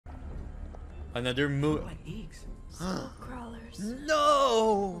Another move. Skull crawlers.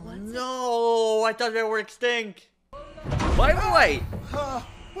 No! No! I thought they were extinct. By the way,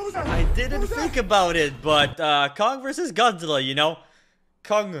 I didn't think about it, but Kong versus Godzilla, you know?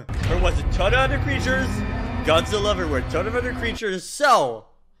 Kong, there was a ton of other creatures. Godzilla, there were a ton of other creatures. So,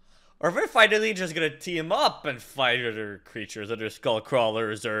 are we finally just gonna team up and fight other creatures, other skull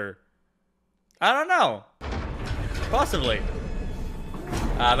crawlers, or I don't know. Possibly.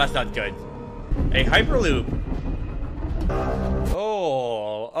 That's not good. A hyperloop.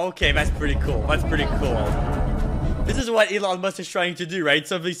 Oh, okay, that's pretty cool. That's pretty cool. This is what Elon Musk is trying to do, right?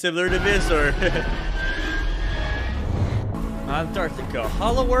 Something similar to this, or Antarctica,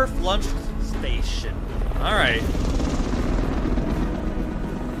 Hollow Earth Launch Station. All right.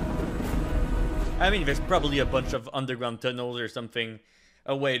 I mean, there's probably a bunch of underground tunnels or something,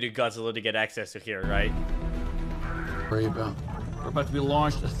 a way to Godzilla to get access to here, right? What are you about? We're about to be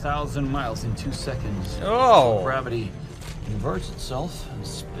launched 1,000 miles in 2 seconds. Oh! Gravity inverts itself and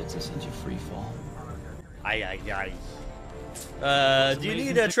spits us into free fall. Aye. Do you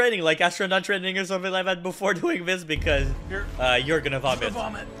need a training, like astronaut training or something like that before doing this? Because you're gonna vomit.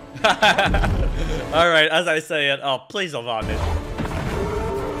 Alright, as I say it, oh, please don't vomit.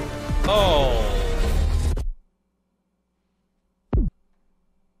 Oh.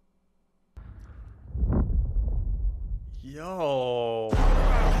 Yo.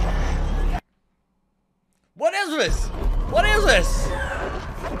 What is this? What is this?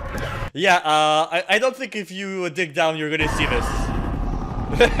 Yeah, I don't think if you dig down, you're gonna see this.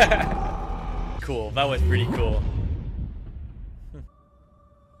 Cool, that was pretty cool.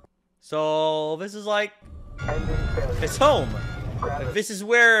 So, this is like... it's home. This is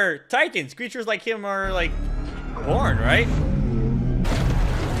where titans, creatures like him are, like, born, right?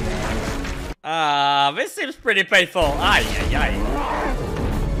 This seems pretty painful. Ay.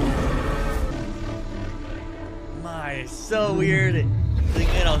 My, so weird.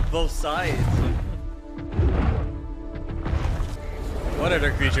 In on both sides. What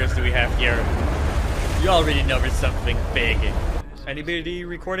other creatures do we have here? You already know there's something big. Anybody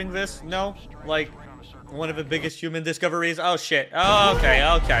recording this? No? Like, one of the biggest human discoveries? Oh shit. Oh, okay.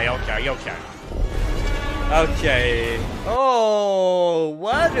 Okay. Oh,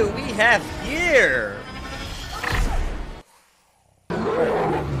 what do we have here?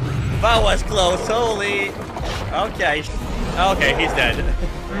 That was close, holy. Okay. Okay, he's dead.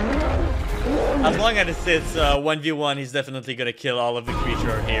 As long as it's 1v1, he's definitely gonna kill all of the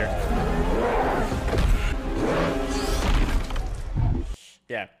creature here.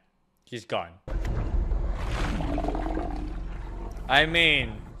 Yeah, he's gone. I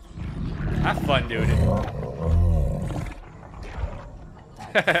mean, have fun, dude.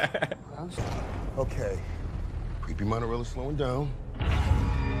 Okay. Creepy monorail is slowing down.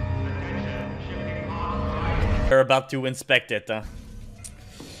 They're about to inspect it,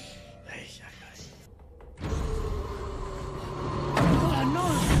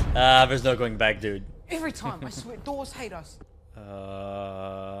 there's no going back, dude. Every time, I swear, doors hate us.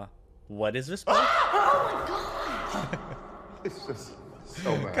 What is this? Oh my god! It's just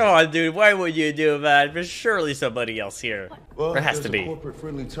so bad. Come on, dude. Why would you do that? There's surely somebody else here. Well, there has to be. A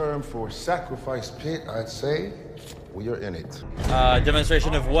corporate-friendly term for sacrifice pit, I'd say. Well, you're in it.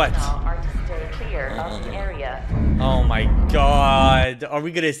 Demonstration of what? Are to stay clear of the area. Oh my god. Are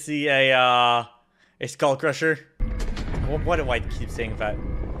we gonna see a skull crusher? Why do I keep saying that?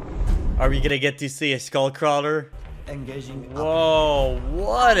 Are we gonna get to see a skull crawler? Engaging. Whoa,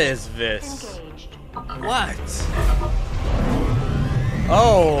 what is this? Engaged. What?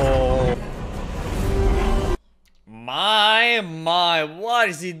 Oh. My, what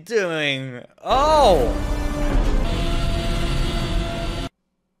is he doing? Oh.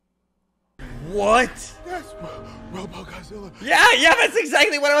 What? That's Robot Godzilla. Yeah, that's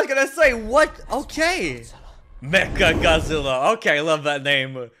exactly what I was gonna say. What? Okay. Mecha Godzilla. Okay, I love that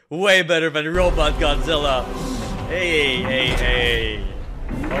name. Way better than Robot Godzilla. Hey.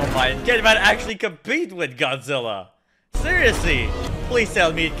 Oh my, can that actually compete with Godzilla? Seriously. Please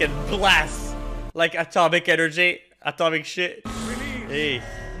tell me it can blast like atomic energy, atomic shit. Hey.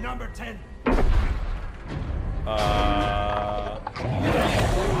 Number 10.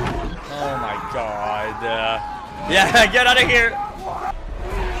 Oh my god. Yeah, get out of here.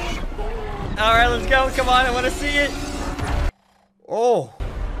 Alright, let's go. Come on, I want to see it. Oh,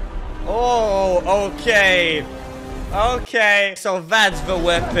 okay. Okay, so that's the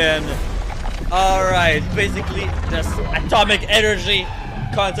weapon. Alright, basically, just atomic energy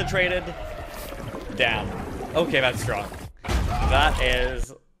concentrated. Damn. Okay, that's strong. That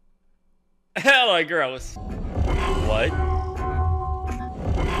is hella gross. What?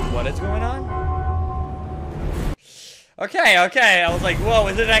 what is going on? Okay, okay. I was like, whoa,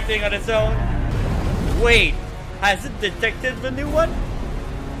 is it acting on its own? Wait, has it detected the new one?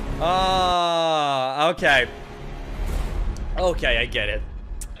 Okay. Okay, I get it.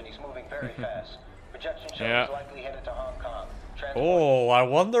 And he's moving very fast. Projection shows likely headed to Hong Kong. Oh, I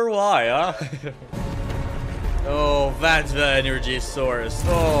wonder why, huh? Oh, that's the energy source.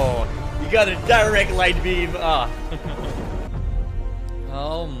 Oh, you got a direct light beam. Ah.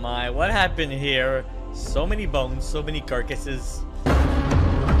 Oh my, what happened here? So many bones, so many carcasses.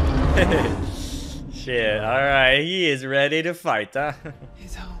 Shit, alright, he is ready to fight, huh?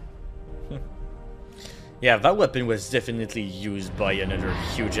 He's home. Yeah, that weapon was definitely used by another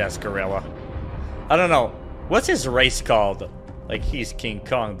huge-ass gorilla. I don't know. What's his race called? Like, he's King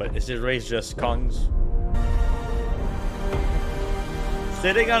Kong, but is his race just Kongs?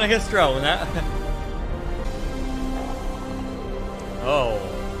 Sitting on his throne, huh? Oh.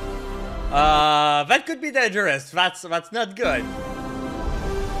 That could be dangerous. That's not good.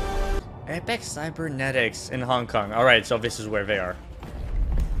 Apex Cybernetics in Hong Kong. Alright, so this is where they are.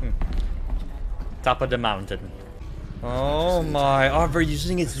 Top of the mountain. Oh my. Oh, they're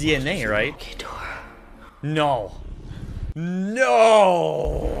using its DNA, right? No.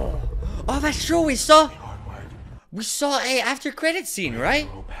 No. Oh, that's true. We saw a after credit scene, right?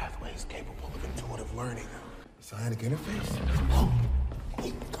 Pathways capable of intuitive learning. Psionic interface? Oh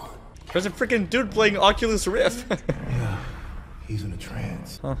my god. There's a freaking dude playing Oculus Rift. Yeah. He's in a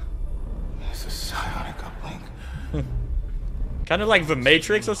trance. Huh. It's a psionic uplink. Kind of like The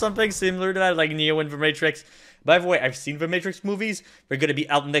Matrix or something, similar to that, like Neo in The Matrix. By the way, I've seen The Matrix movies. They're gonna be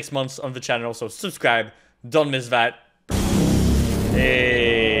out next month on the channel, so subscribe. Don't miss that.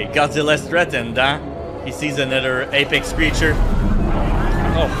 Hey, Godzilla's threatened, huh? He sees another apex creature.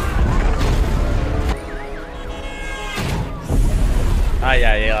 Oh. Ay,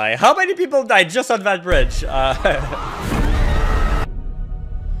 ay, ay. How many people died just on that bridge?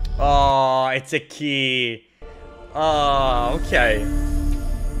 Oh, it's a key. Oh, okay.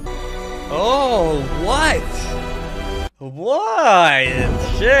 Oh, what? What?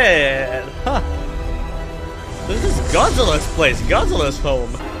 Shit. Huh. This is Godzilla's place. Godzilla's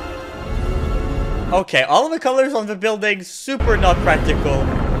home. Okay, all of the colors on the building, super not practical,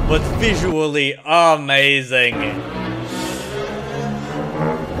 but visually amazing.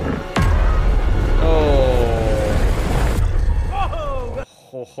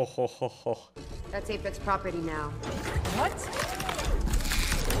 Ho, ho, ho, ho, ho. That's Apex property now. What?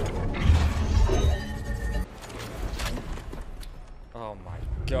 Oh my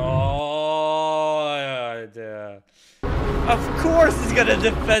god. Of course he's gonna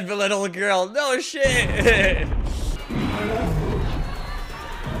defend the little girl. No shit.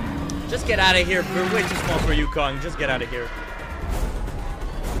 Just get out of here. We're way too small for you, Kong. Just get out of here.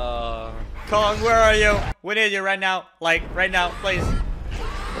 Kong, where are you? We need you right now. Like, right now, please.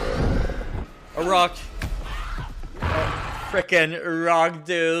 A rock. Oh, frickin' rock,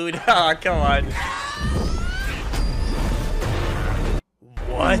 dude. Oh, come on.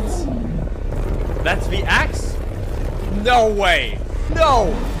 What? That's the axe? No way.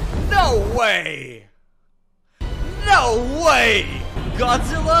 No. No way. No way.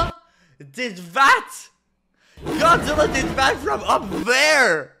 Godzilla did that? Godzilla did that from up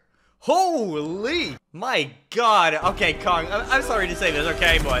there. Holy. My god. Okay, Kong. I'm sorry to say this,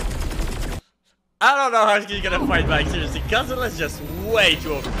 okay, but I don't know how he's gonna fight back, seriously. Godzilla's just way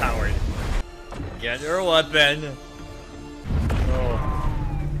too overpowered. Get your weapon. Oh.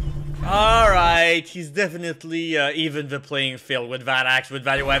 Alright, he's definitely even the playing field with that axe, with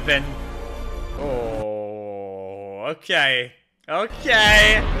that weapon. Oh, okay.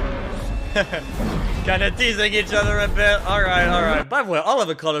 Okay. Kinda teasing each other a bit. Alright, alright. By the way, all of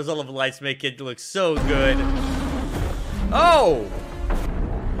the colors, all of the lights make it look so good. Oh!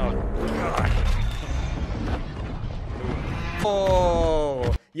 Oh, God.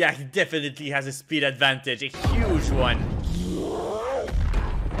 Oh, yeah, he definitely has a speed advantage, a huge one.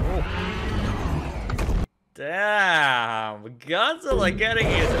 Oh. Damn, Godzilla getting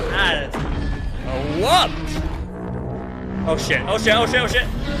his ass whooped. Oh shit, oh shit, oh shit, oh shit.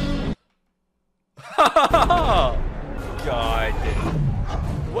 God.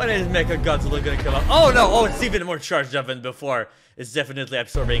 When is Mecha Godzilla gonna come up? Oh no, oh, it's even more charged up than before. It's definitely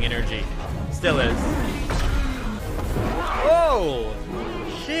absorbing energy. Still is. Oh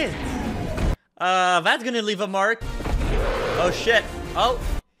shit. That's gonna leave a mark. Oh shit. Oh,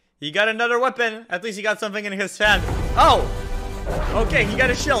 he got another weapon. At least he got something in his hand. Oh, okay, he got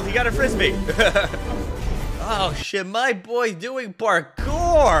a shield, he got a frisbee. Oh shit, my boy doing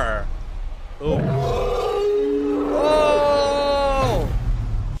parkour. Oh. Oh.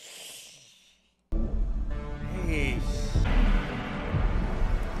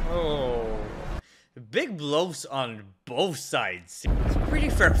 big blows on both sides. It's a pretty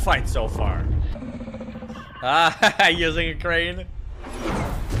fair fight so far. Ah, using a crane.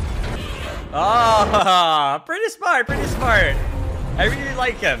 Ah, pretty smart, pretty smart. I really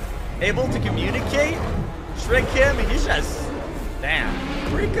like him. Able to communicate, trick him, and he's just... Damn,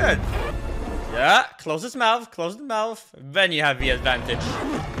 pretty good. Yeah, close his mouth, close the mouth. Then you have the advantage.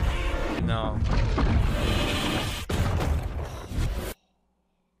 No.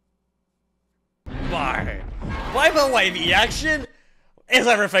 By the way, the action is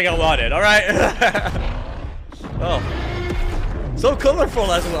everything I wanted, alright? Oh. So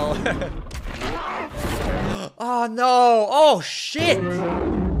colorful as well. Oh no! Oh shit!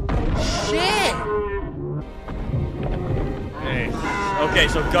 Shit! Hey. Okay,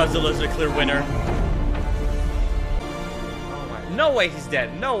 so Godzilla's a clear winner. Oh my. No way he's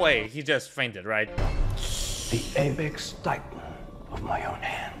dead. No way. He just fainted, right? The apex titan of my own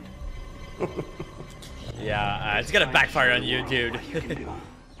hand. Yeah, it's gonna backfire on you, dude.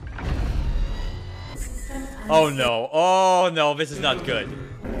 Oh no. Oh no, this is not good.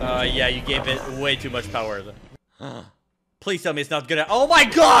 Yeah, you gave it way too much power. Please tell me it's not gonna... Oh my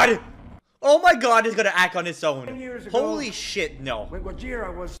god! Oh my god, it's gonna act on its own. Holy shit, no. When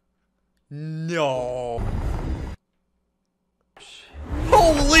Godzilla was... No.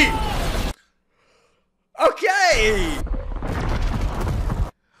 Holy... Okay!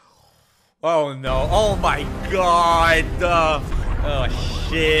 Oh no, oh my god! Oh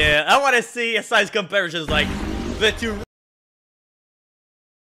shit. I wanna see a size comparisons like the two...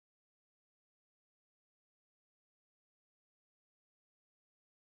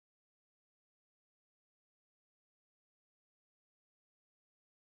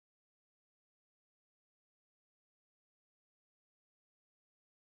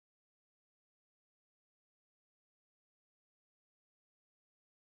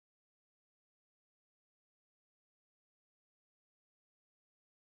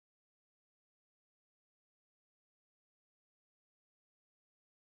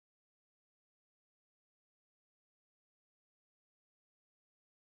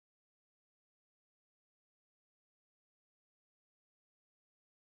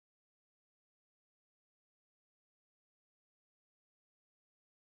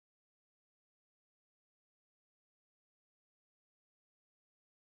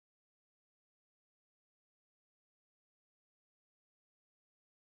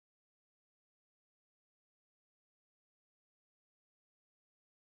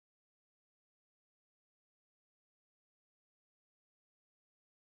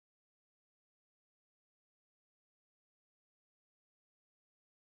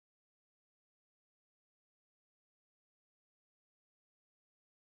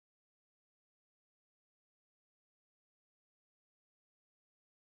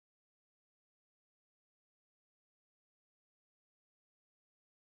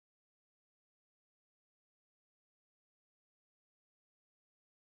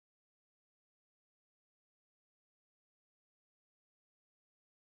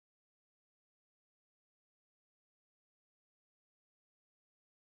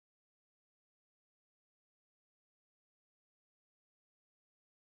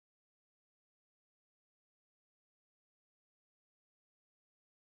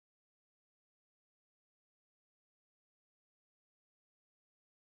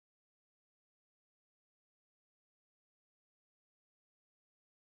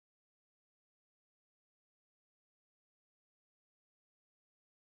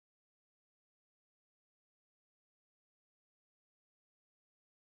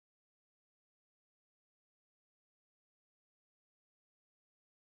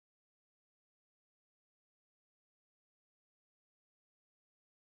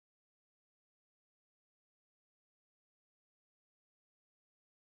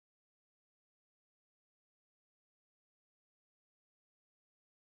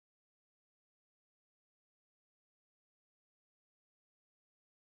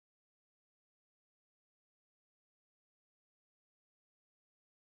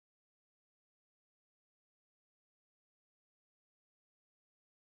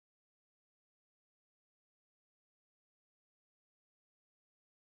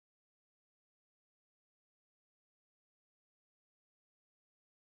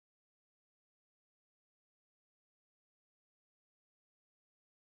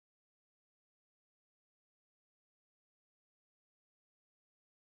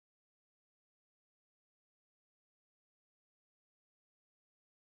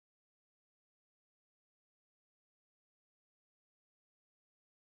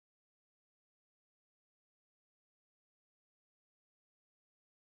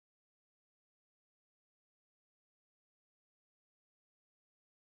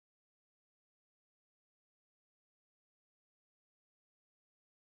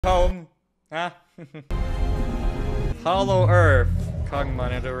 Huh? Hollow Earth. Kong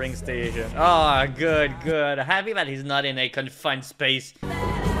monitoring station. Ah, good, good. Happy that he's not in a confined space.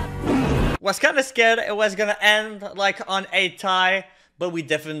 Was kind of scared it was gonna end like on a tie, but we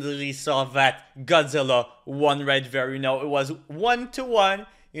definitely saw that Godzilla won right there. You know, it was 1-1.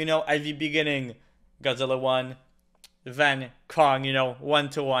 You know, at the beginning, Godzilla won. Then Kong, you know,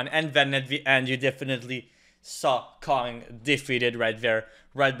 1-1. And then at the end, you definitely saw Kong defeated right there,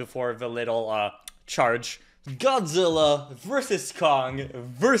 right before the little charge. Godzilla versus Kong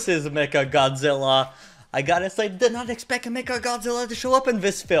versus Mecha Godzilla. I gotta say, did not expect Mecha Godzilla to show up in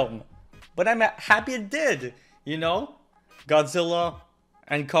this film, but I'm happy it did. You know, Godzilla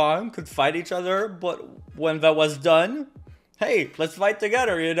and Kong could fight each other, but when that was done, hey, let's fight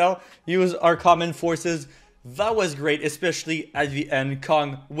together, you know? Use our common forces. That was great, especially at the end,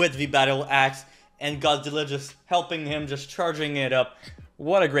 Kong with the battle axe and Godzilla just helping him, just charging it up.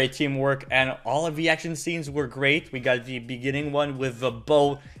 What a great teamwork, and all of the action scenes were great. We got the beginning one with the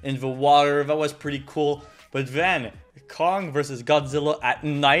boat in the water. That was pretty cool. But then, Kong versus Godzilla at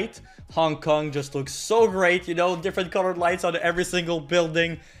night. Hong Kong just looks so great, you know, different colored lights on every single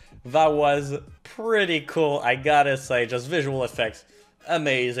building. That was pretty cool, I gotta say. Just visual effects,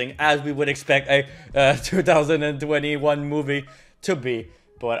 amazing, as we would expect a 2021 movie to be.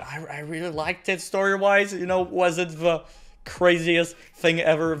 But I really liked it story-wise, you know, wasn't the craziest thing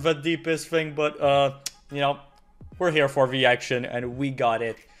ever, the deepest thing, but you know, we're here for the action, and we got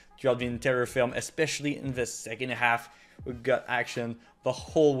it throughout the entire film, especially in the second half. We got action the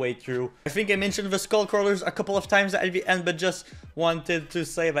whole way through. I think I mentioned the skull crawlers a couple of times at the end, but just wanted to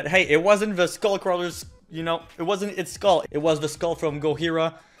say that, hey, it wasn't the skull crawlers, you know, it wasn't its skull, it was the skull from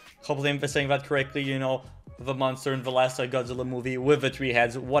Gojira. Hopefully I'm saying that correctly, you know, the monster in the last Godzilla movie with the 3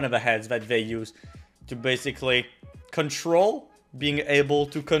 heads, one of the heads that they use to basically control, being able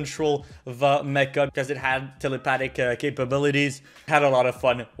to control the mecha because it had telepathic capabilities. Had a lot of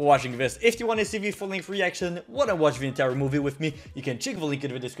fun watching this. If you want to see the full-length reaction, want to watch the entire movie with me, you can check the link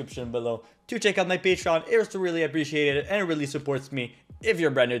in the description below to check out my Patreon. It's really appreciated and it really supports me. If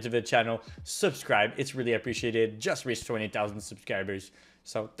you're brand new to the channel, subscribe. It's really appreciated. Just reached 20,000 subscribers.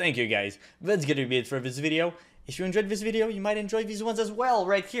 So thank you guys. That's gonna be it for this video. If you enjoyed this video, you might enjoy these ones as well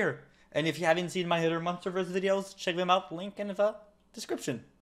right here. And if you haven't seen my other MonsterVerse videos, check them out, link in the description.